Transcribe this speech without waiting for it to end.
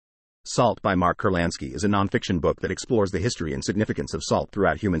Salt by Mark Kurlansky is a nonfiction book that explores the history and significance of salt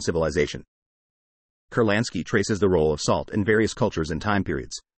throughout human civilization. Kurlansky traces the role of salt in various cultures and time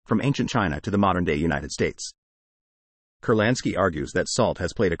periods, from ancient China to the modern-day United States. Kurlansky argues that salt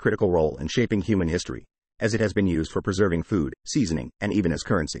has played a critical role in shaping human history, as it has been used for preserving food, seasoning, and even as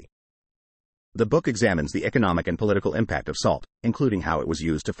currency. The book examines the economic and political impact of salt, including how it was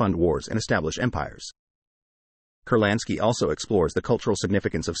used to fund wars and establish empires. Kurlansky also explores the cultural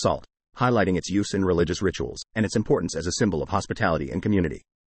significance of salt, highlighting its use in religious rituals and its importance as a symbol of hospitality and community.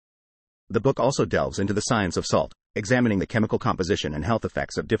 The book also delves into the science of salt, examining the chemical composition and health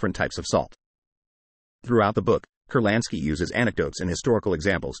effects of different types of salt. Throughout the book, Kurlansky uses anecdotes and historical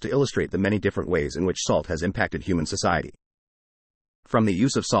examples to illustrate the many different ways in which salt has impacted human society. From the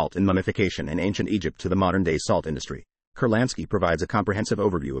use of salt in mummification in ancient Egypt to the modern-day salt industry, Kurlansky provides a comprehensive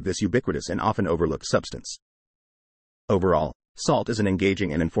overview of this ubiquitous and often overlooked substance. Overall, salt is an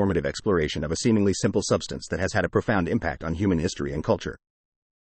engaging and informative exploration of a seemingly simple substance that has had a profound impact on human history and culture.